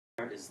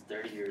is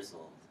 30 years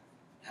old.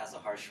 It has a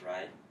harsh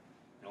ride.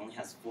 It only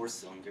has 4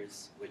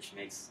 cylinders, which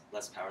makes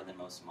less power than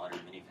most modern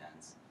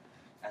minivans.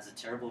 It has a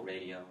terrible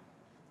radio.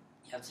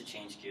 You have to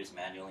change gears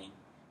manually,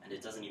 and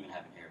it doesn't even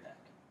have an airbag.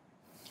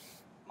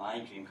 My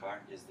dream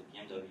car is the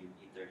BMW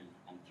E30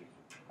 M3.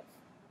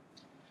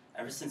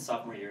 Ever since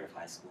sophomore year of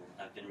high school,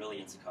 I've been really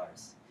into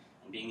cars.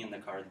 And being in the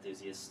car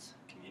enthusiast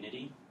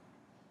community,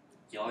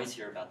 you always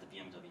hear about the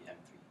BMW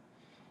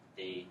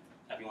M3.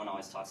 Everyone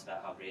always talks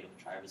about how great of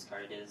a driver's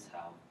car it is,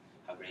 how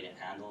great it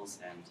handles,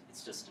 and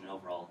it's just an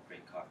overall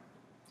great car.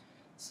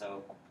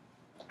 So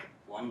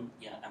one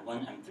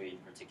M3 in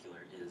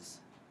particular is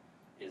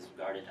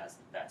regarded as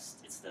the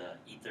best. It's the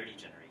E30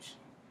 generation,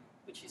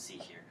 which you see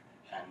here.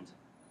 And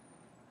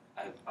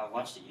I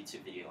watched a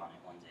YouTube video on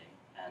it one day,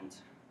 and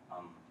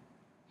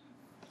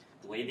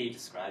the way they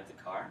described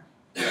the car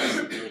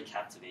really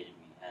captivated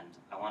me, and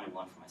I wanted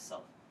one for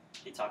myself.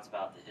 They talked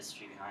about the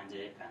history behind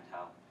it and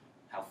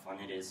how fun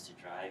it is to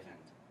drive,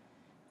 and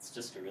it's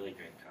just a really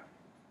great car.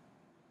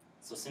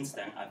 So since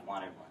then, I've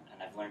wanted one,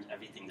 and I've learned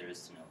everything there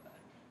is to know about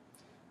it.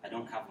 I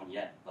don't have one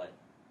yet, but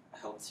I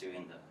hope to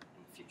in the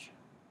future.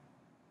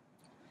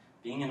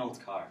 Being an old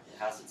car, it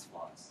has its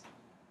flaws,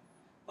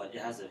 but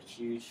it has a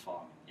huge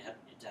following. It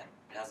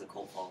has a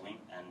cult following,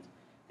 and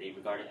they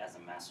regard it as a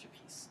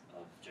masterpiece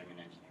of German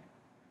engineering.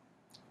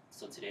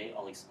 So today,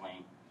 I'll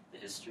explain the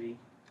history,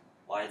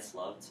 why it's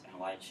loved, and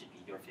why it should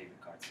be your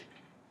favorite car too.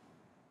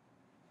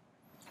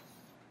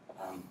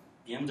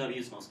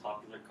 BMW's most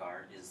popular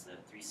car is the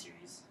 3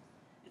 Series.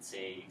 It's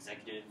a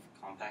executive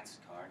compact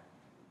car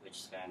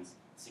which spans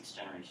 6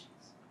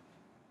 generations.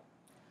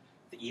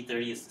 The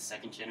E30 is the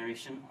 2nd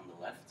generation on the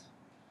left,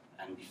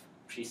 and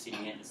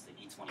preceding it is the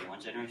E21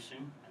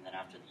 generation, and then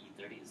after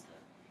the E30 is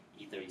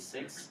the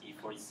E36,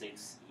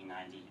 E46,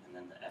 E90, and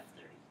then the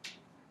F30.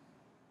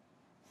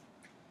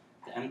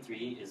 The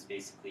M3 is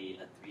basically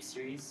a 3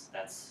 Series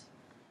that's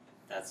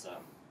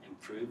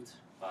improved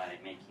by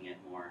making it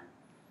more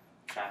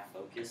track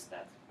focused.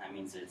 That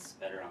means it's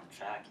better on the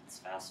track, it's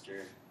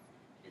faster,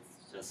 it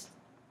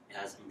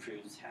has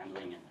improved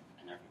handling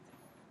and everything.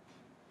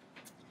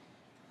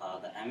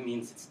 The M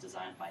means it's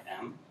designed by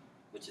M,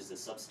 which is a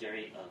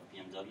subsidiary of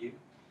BMW,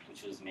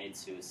 which was made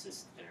to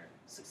assist their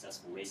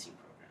successful racing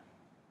program.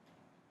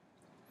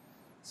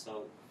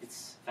 So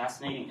its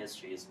fascinating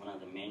history is one of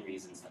the main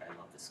reasons that I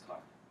love this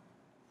car.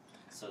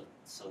 So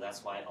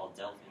that's why I'll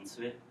delve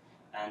into it,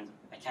 and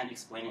I can't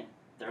explain it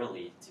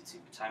thoroughly due to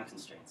time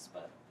constraints,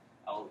 but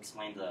I'll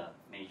explain the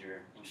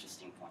major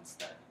interesting points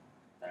that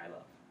I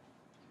love.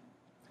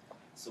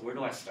 So where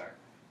do I start?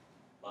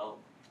 Well,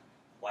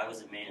 why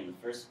was it made in the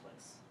first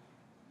place?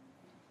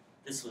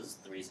 This was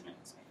the reason it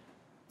was made.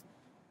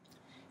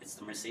 It's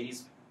the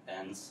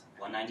Mercedes-Benz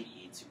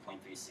 190e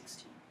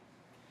 2.316.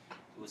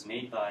 It was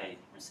made by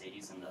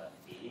Mercedes in the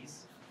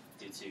 80s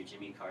due to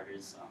Jimmy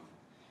Carter's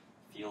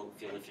fuel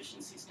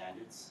efficiency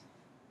standards.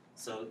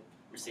 So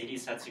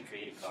Mercedes had to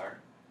create a car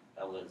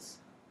that was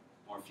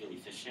more fuel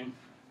efficient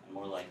and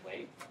more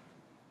lightweight,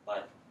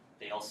 but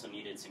they also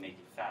needed to make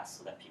it fast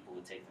so that people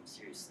would take them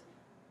seriously.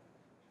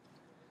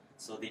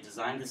 So they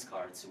designed this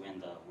car to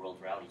win the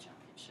World Rally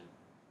Championship,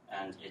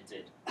 and it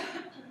did.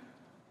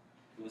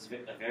 It was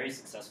a very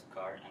successful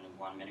car and it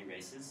won many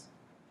races,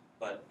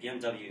 but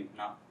BMW,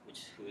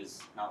 who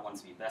is not one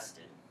to be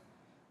bested,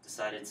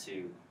 decided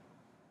to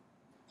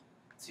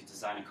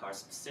design a car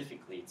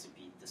specifically to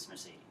beat this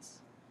Mercedes,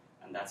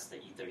 and that's the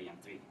E30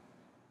 M3.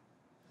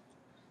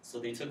 So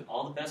they took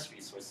all the best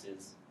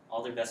resources,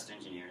 all their best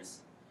engineers,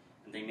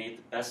 and they made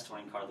the best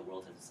touring car the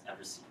world has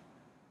ever seen.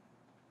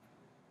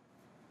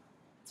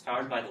 It's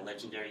powered by the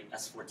legendary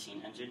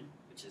S14 engine,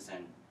 which is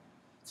an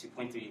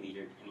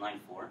 2.3-liter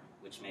inline-4,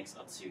 which makes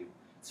up to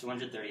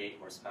 238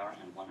 horsepower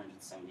and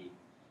 170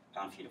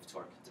 pound-feet of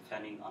torque,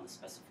 depending on the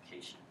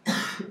specification.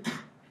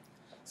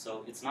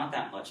 So it's not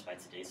that much by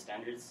today's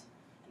standards,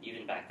 and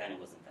even back then it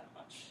wasn't that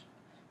much.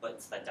 But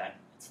it's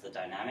the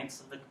dynamics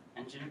of the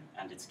engine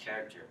and its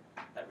character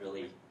that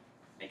really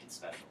make it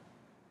special.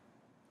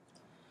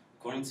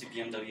 According to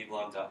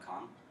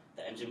BMWblog.com,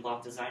 the engine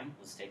block design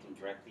was taken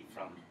directly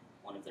from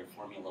one of their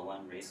Formula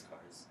One race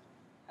cars,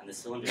 and the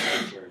cylinder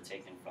heads were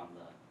taken from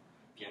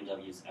the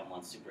BMW's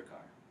M1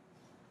 supercar.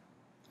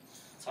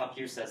 Top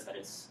Gear says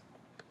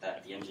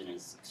that the engine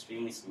is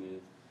extremely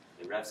smooth,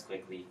 it revs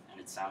quickly, and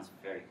it sounds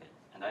very good,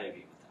 and I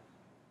agree with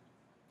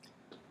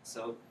that.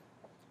 So,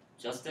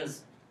 just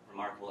as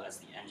remarkable as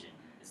the engine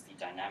is the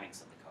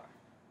dynamics of the car.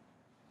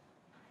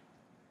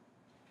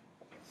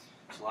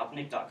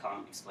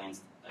 Jalopnik.com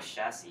explains a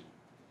chassis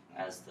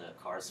as the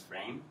car's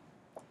frame,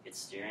 its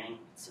steering,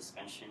 its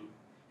suspension,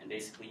 and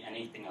basically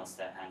anything else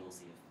that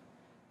handles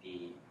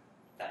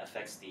that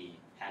affects the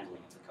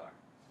handling of the car.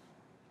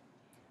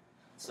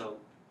 So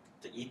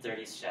the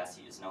E30's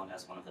chassis is known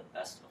as one of the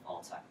best of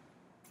all time.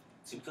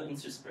 To put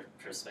into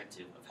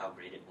perspective of how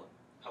great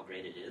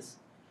it is,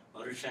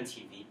 Motor Trend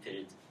TV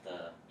pitted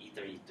the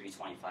E30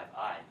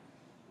 325i,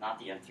 not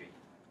the M3,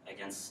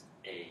 against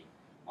a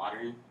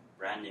modern,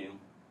 brand new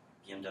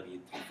BMW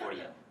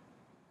 340i.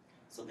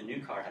 So the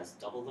new car has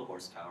double the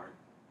horsepower,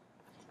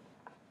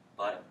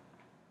 but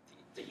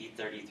the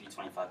E30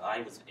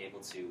 325i was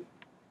able to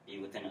be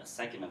within a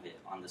second of it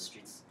on the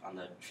streets, on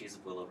the Trees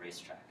of Willow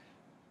racetrack.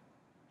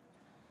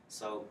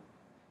 So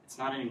it's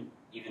not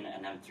even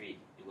an M3,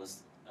 it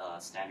was a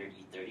standard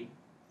E30,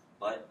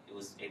 but it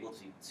was able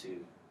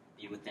to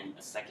be within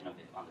a second of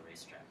it on the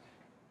racetrack.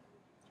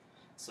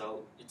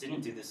 So it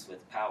didn't do this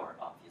with power,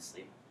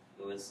 obviously.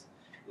 It was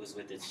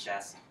with its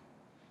chassis.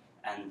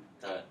 And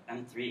the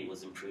M3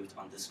 was improved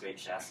on this great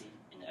chassis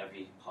in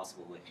every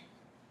possible way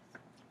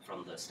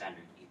from the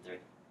standard E30.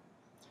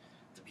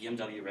 The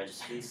BMW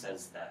registry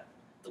says that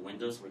the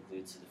windows were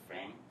glued to the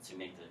frame to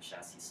make the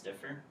chassis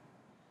stiffer.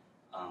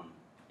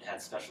 It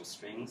had special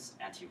springs,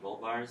 anti-roll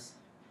bars,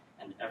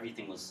 and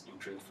everything was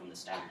improved from the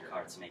standard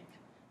car to make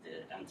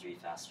the M3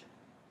 faster.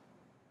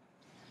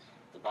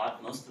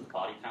 Most of the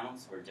body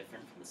panels were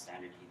different from the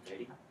standard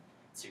E30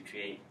 to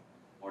create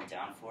more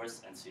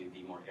downforce and to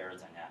be more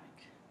aerodynamic.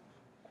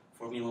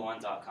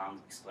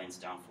 Formula1.com explains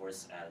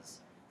downforce as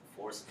the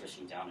force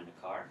pushing down in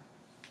a car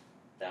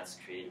that's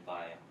created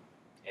by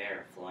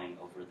air flowing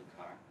over the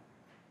car.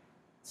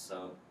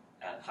 So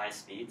at high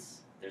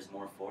speeds, there's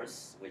more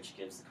force, which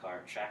gives the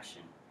car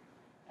traction.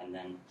 And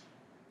then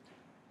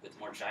with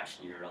more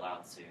traction, you're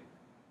allowed to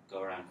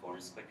go around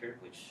corners quicker,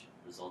 which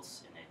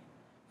results in a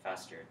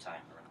faster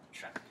time around the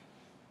track.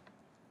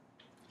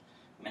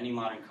 Many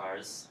modern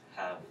cars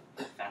have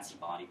fancy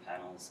body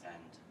panels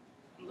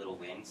and little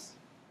wings,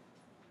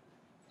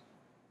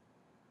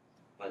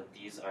 but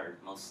these are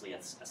mostly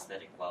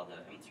aesthetic, while the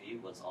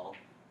M3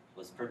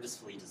 was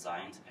purposefully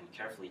designed and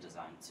carefully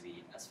designed to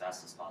be as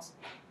fast as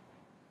possible.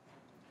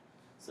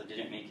 So did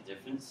it make a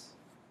difference?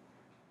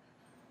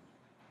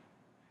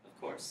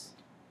 Of course.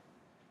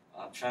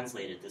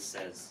 Translated, this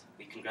says,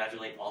 we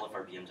congratulate all of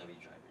our BMW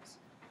drivers.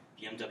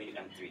 BMW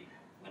M3,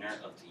 winner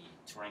of the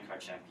Touring Car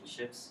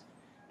Championships,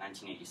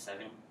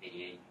 1987,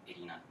 88,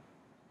 89.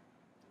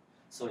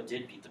 So it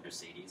did beat the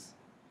Mercedes,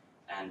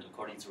 and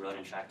according to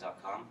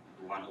roadandtrack.com,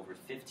 it won over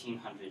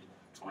 1,500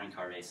 touring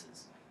car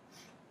races.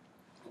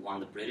 It won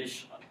the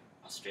British,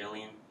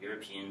 Australian,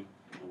 European,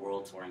 and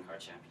World Touring Car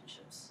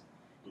Championships.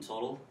 In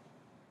total,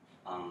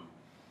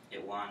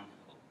 it won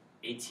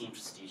 18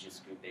 prestigious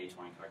Group A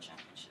Touring Car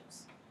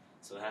Championships.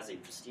 So it has a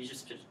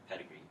prestigious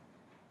pedigree,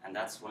 and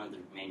that's one of the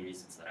main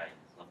reasons that I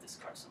love this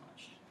car so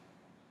much.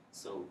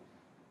 So,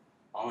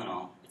 all in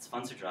all, it's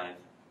fun to drive,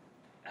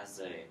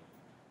 has a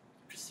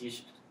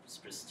prestigious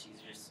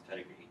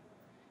pedigree,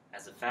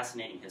 has a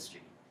fascinating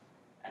history,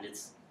 and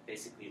it's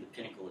basically the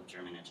pinnacle of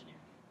German engineering.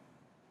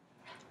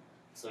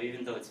 So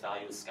even though its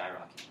value is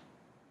skyrocketing,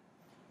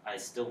 I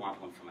still want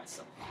one for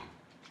myself.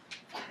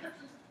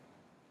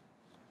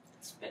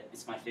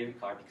 It's my favorite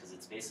car because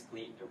it's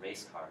basically a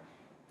race car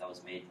that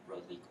was made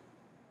road legal.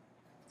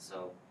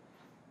 So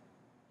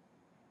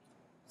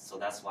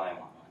that's why I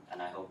want one,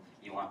 and I hope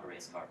you want a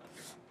race car of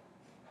your own.